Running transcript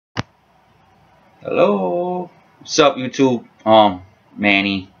Hello, what's up, YouTube?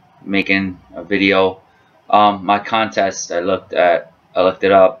 Manny making a video. My contest. I looked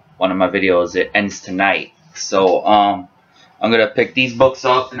it up. One of my videos. It ends tonight. So I'm gonna pick these books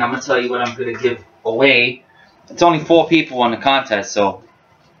up, and I'm gonna tell you what I'm gonna give away. It's only 4 people on the contest, so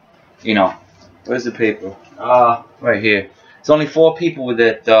you know. Where's the paper? Right here. It's only 4 people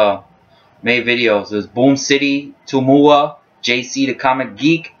that made videos. There's Boom City, Tumua, JC the Comic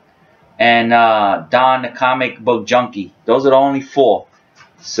Geek, and Don the Comic Book Junkie. Those are the only 4.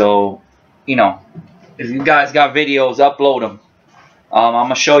 So, you know, if you guys got videos, upload them. I'm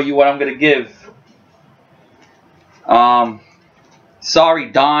gonna show you what I'm gonna give. Sorry,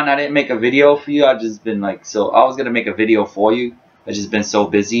 Don, I didn't make a video for you. I've just been like, so I was gonna make a video for you. I've just been so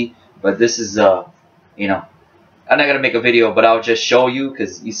busy. But this is you know, I'm not gonna make a video, but I'll just show you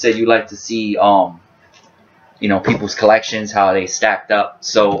because you said you like to see you know, people's collections, how they stacked up.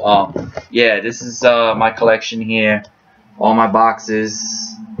 So yeah, this is my collection here. All my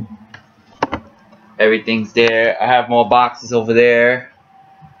boxes, everything's there. I have more boxes over there,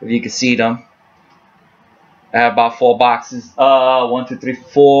 if you can see them. I have about 4 boxes. 1, 2, 3,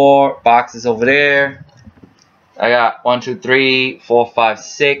 4 boxes over there. I got 1, 2, 3, 4, 5,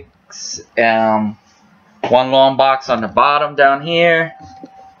 6. 1 long box on the bottom down here,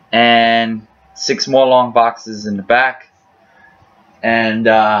 and 6 more long boxes in the back. And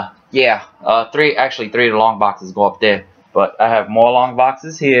yeah, 3 of the long boxes go up there, but I have more long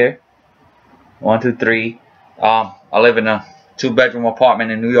boxes here. 1, 2, 3. I live in a 2-bedroom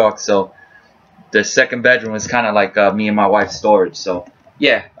apartment in New York, so the 2nd bedroom is kind of like me and my wife's storage. So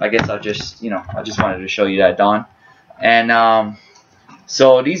yeah, I guess I'll just, you know, I just wanted to show you that, Don. And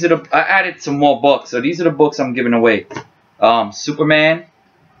so these are the, I added some more books. So these are the books I'm giving away.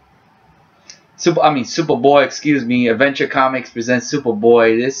 Superboy, excuse me. Adventure Comics presents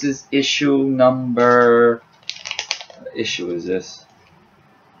Superboy. This is issue number, what issue is this?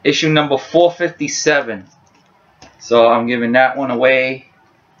 Issue number 457. So I'm giving that one away.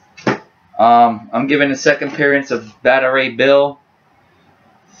 I'm giving the 2nd appearance of Bday Bill,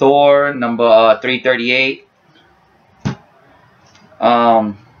 Thor number 338.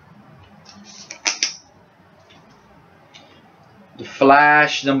 The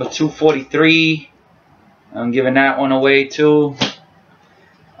Flash number 243. I'm giving that one away too.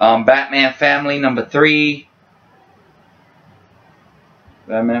 Batman Family number 3.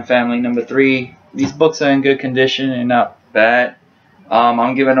 Batman Family number 3. These books are in good condition and not bad.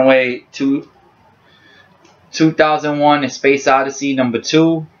 I'm giving away 2001: A Space Odyssey number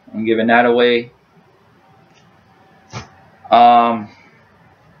 2. I'm giving that away.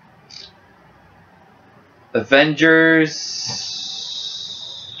 Avengers.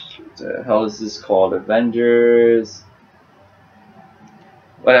 What the hell is this called? Avengers.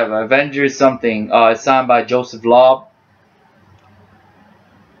 Whatever. Avengers something. It's signed by Joseph Lobb.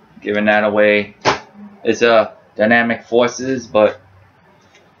 Giving that away. It's a Dynamic Forces, but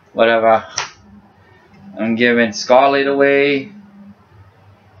whatever. I'm giving Scarlet away.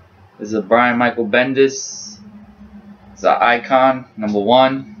 This is a Brian Michael Bendis. It's an Icon number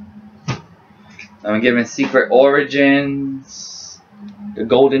 1. I'm giving Secret Origins, the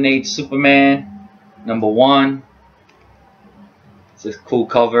Golden Age Superman number 1. It's a cool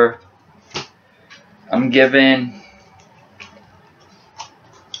cover. I'm giving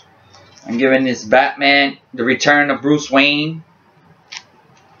this Batman, The Return of Bruce Wayne,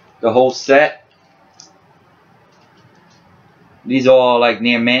 the whole set. These are all like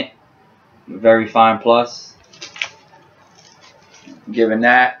near mint, very fine plus. I'm giving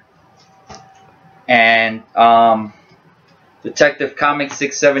that. And Detective Comics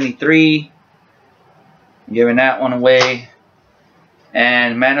 673, I'm giving that one away.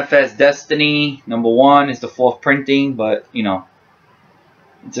 And Manifest Destiny number 1 is the 4th printing, but you know,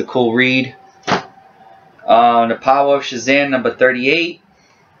 it's a cool read. The Power of Shazam number 38.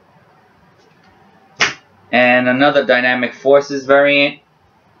 And another Dynamic Forces variant.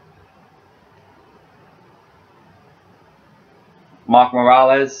 Mark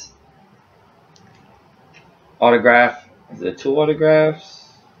Morales. Autograph. Is it 2 autographs?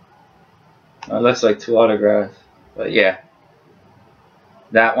 It looks like 2 autographs. But yeah.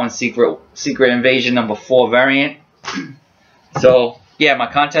 That one, Secret Invasion number 4 variant. So yeah, my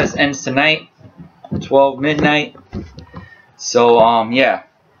contest ends tonight, 12 midnight. So yeah.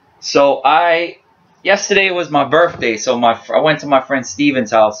 So yesterday was my birthday, so I went to my friend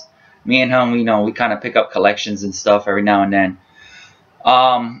Steven's house. Me and him, you know, we kind of pick up collections and stuff every now and then.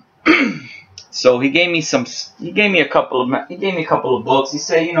 So he gave me a couple of books. He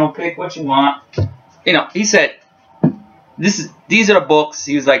said, you know, pick what you want. You know, he said, these are the books.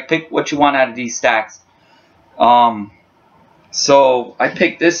 He was like, pick what you want out of these stacks. So I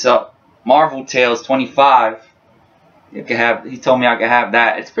picked this up, Marvel Tales 25. You can have. He told me I could have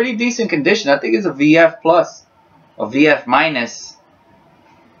that. It's pretty decent condition. I think it's a VF plus, a VF minus.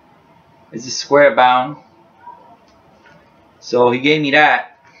 It's a square bound. So he gave me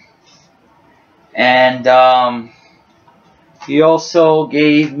that, and he also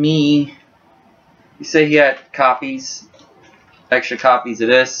gave me. He said he had copies, extra copies of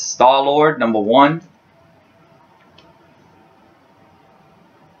this Star-Lord #1.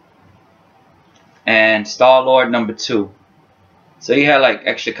 And Star-Lord #2. So he had like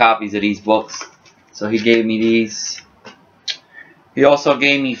extra copies of these books. So he gave me these. He also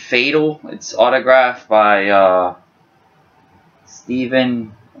gave me Fatal. It's autographed by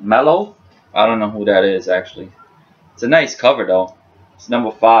Stephen Mello. I don't know who that is actually. It's a nice cover though. It's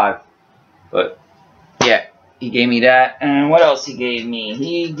 #5. But yeah, he gave me that. And what else he gave me?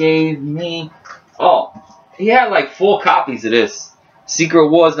 He gave me, oh, he had like 4 copies of this. Secret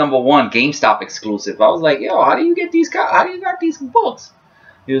Wars #1, GameStop exclusive. I was like, yo, how do you get these? How do you got these books?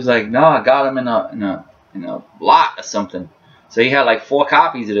 He was like, no, I got them in a lot or something. So he had like 4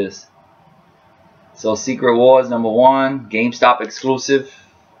 copies of this. So Secret Wars #1, GameStop exclusive.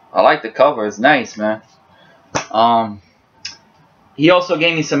 I like the cover. It's nice, man. He also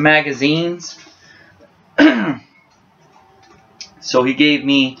gave me some magazines. So he gave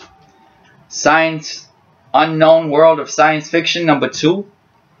me Science. Unknown World of Science Fiction #2,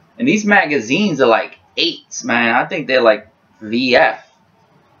 and these magazines are like 8s, man. I think they're like VF.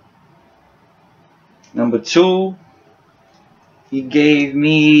 #2, he gave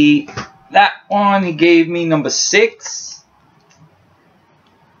me that one. He gave me #6.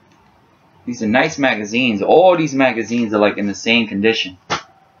 These are nice magazines. All these magazines are like in the same condition.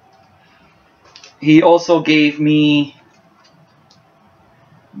 He also gave me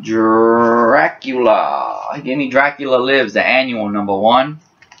Dracula. He gave me Dracula Lives, the annual #1.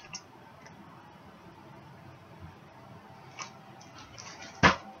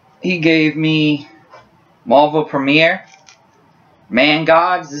 He gave me Marvel Premiere, Man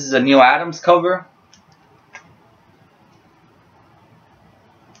Gods. This is a Neil Adams cover.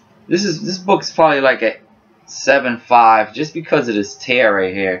 This book's probably like a 7.5 just because of this tear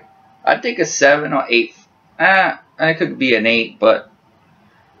right here. I think a 7 or 8. It could be an 8, but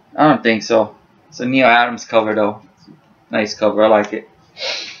I don't think so. It's a Neil Adams cover though. Nice cover. I like it.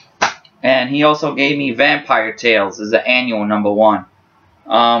 And he also gave me Vampire Tales as the annual #1.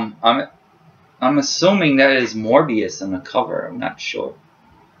 I'm assuming that is Morbius on the cover. I'm not sure,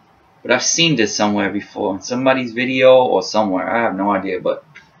 but I've seen this somewhere before in somebody's video or somewhere. I have no idea, but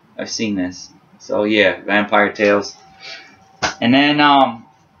I've seen this. So yeah, Vampire Tales. And then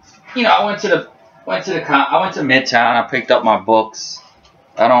you know, I went to Midtown. I picked up my books.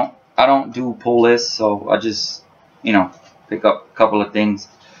 I don't do pull lists, so I just, you know, pick up a couple of things.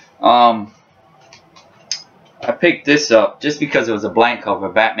 I picked this up just because it was a blank cover,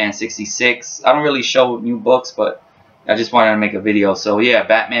 Batman 66. I don't really show new books, but I just wanted to make a video. So yeah,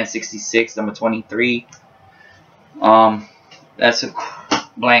 Batman 66, #23. That's a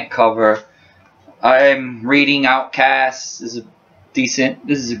blank cover. I'm reading Outcast. This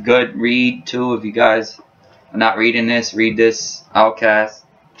is a good read too. If you guys are not reading this, read this, Outcast.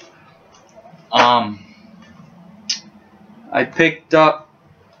 I picked up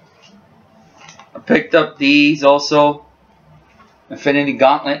these also. Infinity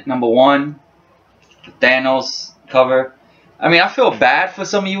Gauntlet #1, the Thanos cover. I mean, I feel bad for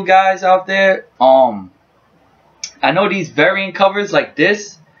some of you guys out there. I know these variant covers like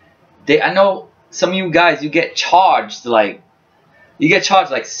this. I know some of you guys, you get charged like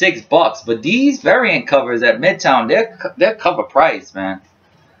 $6, but these variant covers at Midtown, they're cover price, man.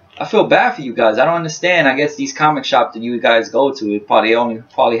 I feel bad for you guys. I don't understand. I guess these comic shops that you guys go to, they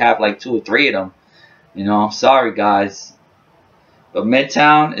only have like 2 or 3 of them. You know, sorry guys, but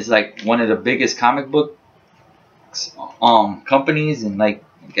Midtown is like one of the biggest comic book companies in, like,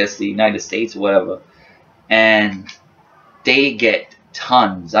 I guess the United States or whatever, and they get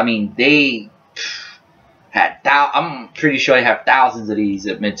tons. I mean, they had I'm pretty sure they have thousands of these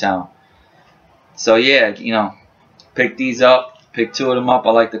at Midtown. So yeah, you know, pick these up. Pick 2 of them up.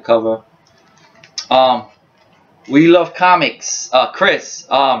 I like the cover. We Love Comics. Chris,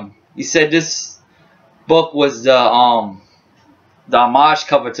 you said this book was the homage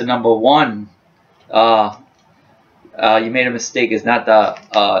cover to #1. You made a mistake. It's not the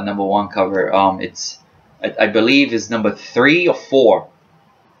 #1 cover. It's I believe is #3 or 4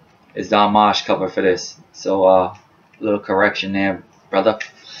 is the homage cover for this. So little correction there, brother.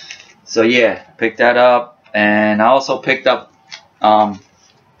 So yeah, pick that up. And I also picked up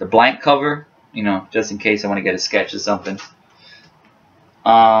the blank cover, you know, just in case I want to get a sketch or something.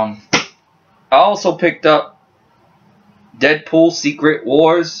 I also picked up Deadpool Secret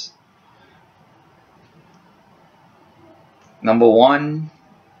Wars #1,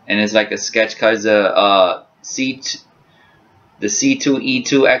 and it's like a sketch because the C2E2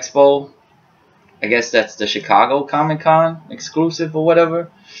 Expo. I guess that's the Chicago Comic Con exclusive or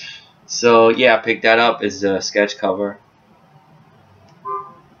whatever. So yeah, I picked that up as a sketch cover.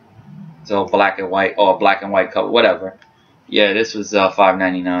 So black and white, or black and white cover, whatever. Yeah, this was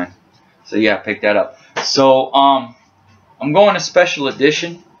 $5.99. So yeah, I picked that up. So I'm going to special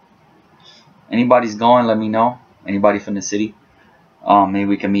edition. Anybody's going, let me know. Anybody from the city, maybe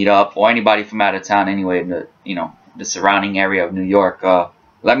we can meet up, or anybody from out of town anyway, the surrounding area of New York.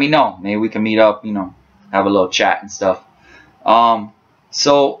 Let me know. Maybe we can meet up, have a little chat and stuff.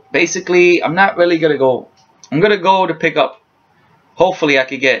 So basically, I'm not really gonna go. I'm gonna go to pick up. Hopefully, I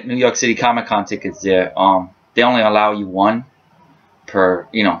could get New York City Comic Con tickets there. They only allow you one per,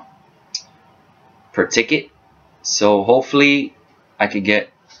 per ticket. So hopefully, I could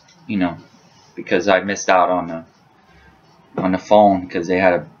get, because I missed out on the phone because they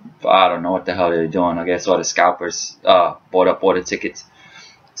had I don't know what the hell they were doing. I guess all the scalpers bought up all the tickets.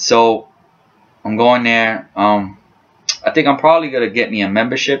 So I'm going there. I think I'm probably gonna get me a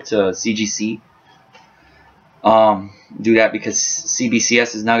membership to CGC. Do that because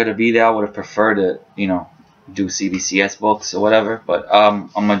CBCS is not gonna be there. I would have preferred to, do CBCS books or whatever. But I'm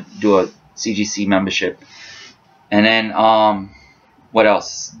gonna do a CGC membership. And then what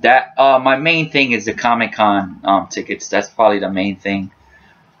else? That my main thing is the Comic-Con tickets. That's probably the main thing.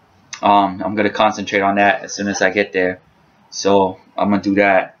 I'm gonna concentrate on that as soon as I get there. So I'm gonna do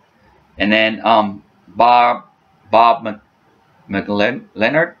that. And then Bob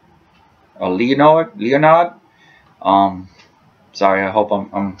Leonard or Leonard. Sorry, I hope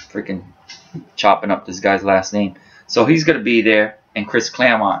I'm freaking chopping up this guy's last name. So he's gonna be there, and Chris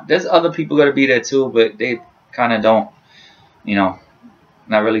Claremont. There's other people gonna be there too, but they kind of don't,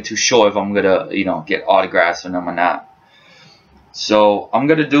 not really too sure if I'm gonna, get autographs from them or not. So I'm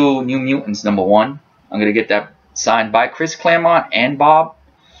gonna do New Mutants #1. I'm gonna get that signed by Chris Claremont and Bob.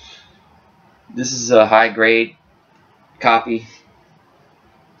 This is a high grade copy.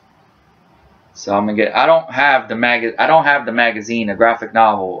 So I'm gonna get. I don't have the magazine, the graphic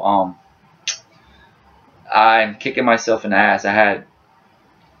novel. I'm kicking myself in the ass. I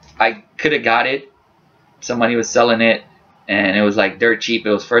could have got it. Somebody was selling it, and it was like dirt cheap.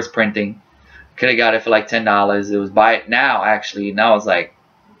 It was first printing. Could have got it for like $10. It was buy it now, actually. Now it's like,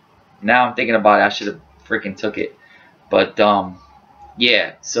 now I'm thinking about it. I should have freaking took it. But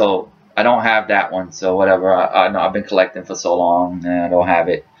yeah. So I don't have that one. So whatever. I know I've been collecting for so long, and I don't have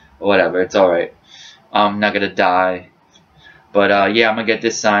it. But whatever. It's all right. I'm not gonna die. But yeah, I'm gonna get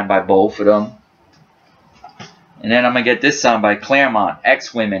this signed by both of them. And then I'm gonna get this signed by Claremont,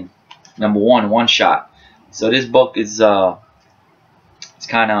 X-Women #1, one shot. So this book is it's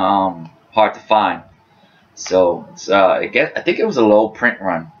kind of hard to find. So it's, I think it was a low print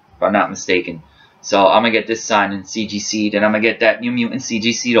run, if I'm not mistaken. So I'm gonna get this signed in CGC. Then I'm gonna get that New Mutant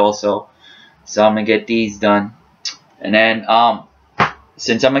CGC also. So I'm gonna get these done. And then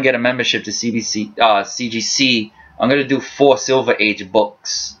since I'm gonna get a membership to CGC, I'm gonna do 4 Silver Age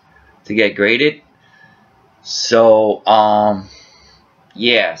books to get graded. So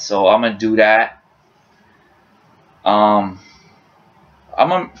yeah, so I'm gonna do that. I'm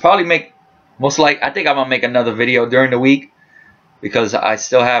gonna probably make, I think I'm gonna make another video during the week, because I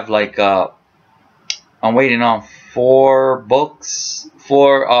still have like I'm waiting on 4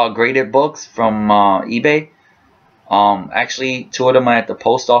 graded books from eBay. Actually 2 of them are at the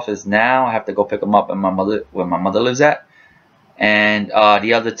post office now. I have to go pick them up at where my mother lives at. And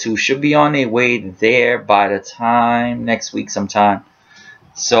the other 2 should be on their way there by the time next week sometime.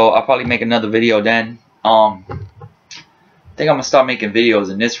 So I'll probably make another video then. I think I'm gonna start making videos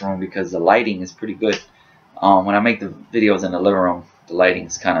in this room because the lighting is pretty good. When I make the videos in the living room, the lighting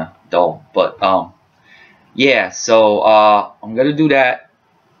is kind of dull. But yeah, so I'm gonna do that.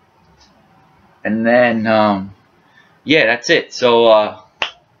 And then yeah, that's it. So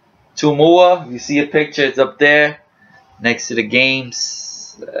Tumua, you see a picture, it's up there next to the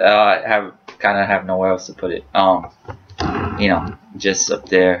games. I have nowhere else to put it. Just up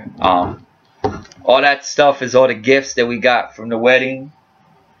there. All that stuff is all the gifts that we got from the wedding.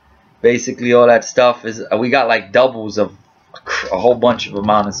 Basically, all that stuff is, we got like doubles of a whole bunch of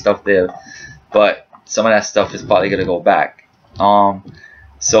amount of stuff there, but some of that stuff is probably gonna go back.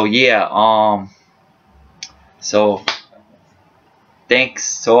 So yeah. So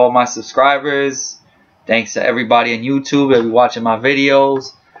thanks to all my subscribers. Thanks to everybody on YouTube that be watching my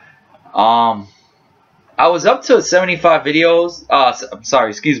videos. I was up to 75 videos. I'm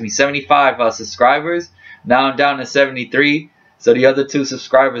sorry, excuse me, 75 subscribers. Now I'm down to 73. So the other 2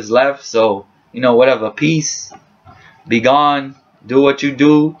 subscribers left. So, you know, whatever. Peace. Be gone. Do what you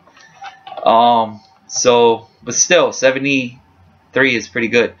do. So, but still, 73 is pretty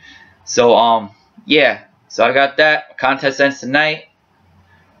good. So, yeah. So I got that. Contest ends tonight.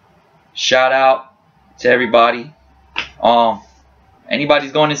 Shout out to everybody.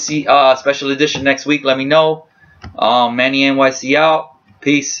 Anybody's going to see special edition next week, let me know. Manny NYC out.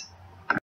 Peace.